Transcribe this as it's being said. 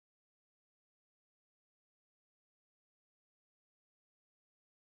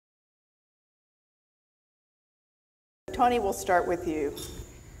Toni, we'll start with you.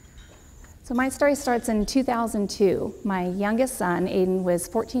 So my story starts in 2002. My youngest son, Aiden, was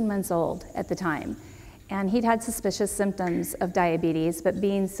 14 months old at the time, and he'd had suspicious symptoms of diabetes, but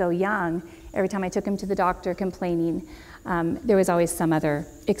being so young, every time I took him to the doctor complaining, there was always some other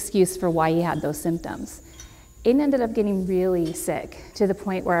excuse for why he had those symptoms. Aiden ended up getting really sick to the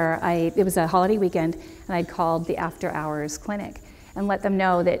point where it was a holiday weekend, and I'd called the after-hours clinic and let them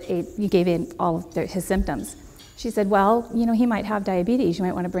know that you gave in all of his symptoms. She said, well, you know, he might have diabetes. You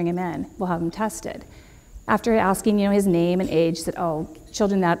might want to bring him in. We'll have him tested. After asking, you know, his name and age, said, oh,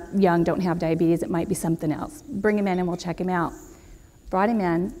 children that young don't have diabetes. It might be something else. Bring him in and we'll check him out. Brought him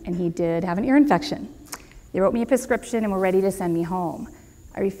in, and he did have an ear infection. They wrote me a prescription and were ready to send me home.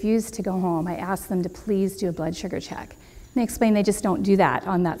 I refused to go home. I asked them to please do a blood sugar check. And they explained they just don't do that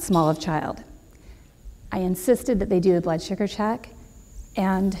on that small of child. I insisted that they do the blood sugar check,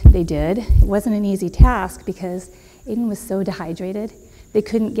 and they did. It wasn't an easy task because Aiden was so dehydrated, they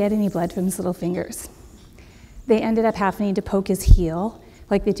couldn't get any blood from his little fingers. They ended up having to poke his heel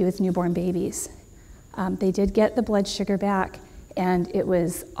like they do with newborn babies. They did get the blood sugar back, and it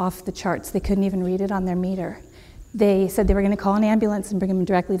was off the charts. They couldn't even read it on their meter. They said they were going to call an ambulance and bring him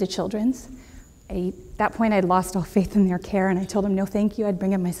directly to Children's. At that point, I'd lost all faith in their care, and I told him, no, thank you, I'd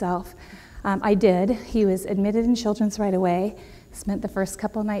bring him myself. I did. He was admitted in Children's right away, spent the first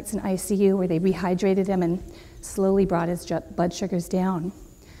couple of nights in ICU where they rehydrated him and slowly brought his blood sugars down.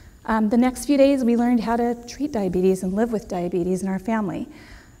 The next few days, we learned how to treat diabetes and live with diabetes in our family.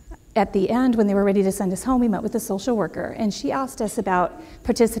 At the end, when they were ready to send us home, we met with a social worker, and she asked us about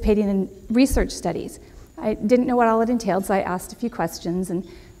participating in research studies. I didn't know what all it entailed, so I asked a few questions and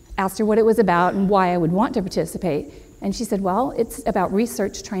asked her what it was about and why I would want to participate. And she said, well, it's about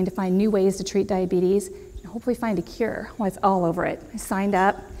research trying to find new ways to treat diabetes and hopefully find a cure. Well, it's all over it. I signed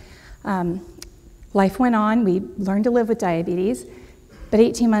up. Life went on. We learned to live with diabetes. But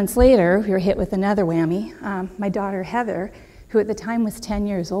 18 months later, we were hit with another whammy. My daughter, Heather, who at the time was 10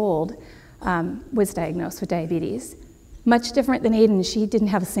 years old, was diagnosed with diabetes. Much different than Aiden, she didn't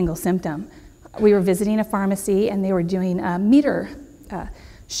have a single symptom. We were visiting a pharmacy, and they were doing a meter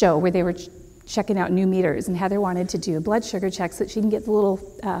show where they were checking out new meters, and Heather wanted to do a blood sugar check so that she can get the little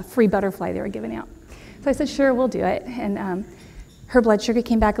free butterfly they were giving out. So I said, sure, we'll do it. And her blood sugar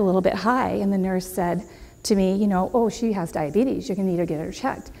came back a little bit high, and the nurse said to me, you know, oh, she has diabetes. You're going to need to get her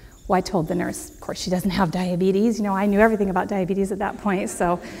checked. Well, I told the nurse, of course, she doesn't have diabetes. You know, I knew everything about diabetes at that point,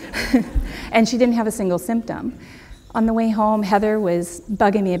 so. And she didn't have a single symptom. On the way home, Heather was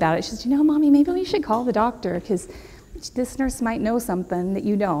bugging me about it. She said, you know, Mommy, maybe we should call the doctor because this nurse might know something that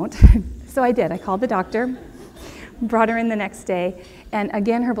you don't. So I did. I called the doctor, brought her in the next day, and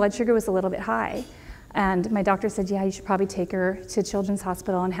again, her blood sugar was a little bit high. And my doctor said, yeah, you should probably take her to Children's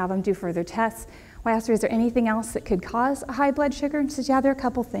Hospital and have them do further tests. Well, I asked her, is there anything else that could cause a high blood sugar? And she said, yeah, there are a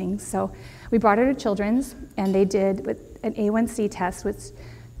couple things. So we brought her to Children's, and they did an A1C test, which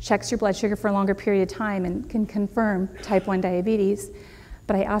checks your blood sugar for a longer period of time and can confirm type 1 diabetes.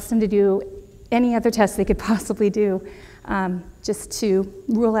 But I asked them to do any other tests they could possibly do just to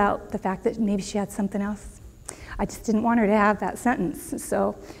rule out the fact that maybe she had something else. I just didn't want her to have that sentence.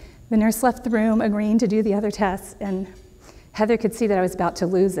 So the nurse left the room agreeing to do the other tests, and Heather could see that I was about to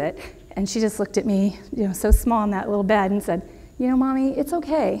lose it. And she just looked at me, you know, so small in that little bed and said, you know, Mommy, it's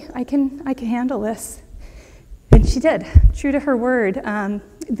okay. I can handle this. And she did, true to her word. The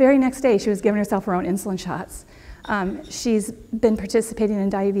very next day, she was giving herself her own insulin shots. She's been participating in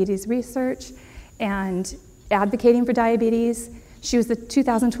diabetes research and advocating for diabetes. She was the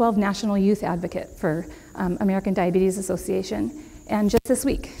 2012 National Youth Advocate for American Diabetes Association. And just this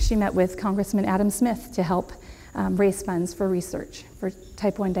week, she met with Congressman Adam Smith to help raise funds for research for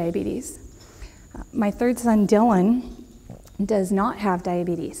type 1 diabetes. My third son, Dylan, does not have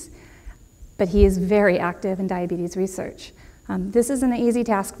diabetes, but he is very active in diabetes research. This isn't an easy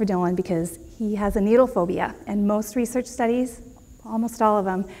task for Dylan because he has a needle phobia, and most research studies, almost all of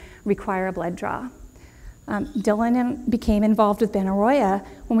them, require a blood draw. Dylan became involved with Ben Arroyo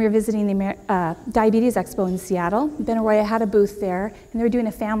when we were visiting the Diabetes Expo in Seattle. Ben Arroyo had a booth there, and they were doing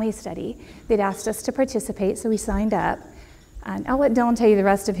a family study. They'd asked us to participate, so we signed up. And I'll let Dylan tell you the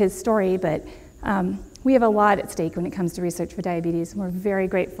rest of his story, but we have a lot at stake when it comes to research for diabetes, and we're very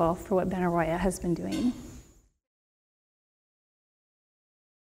grateful for what Ben Arroyo has been doing.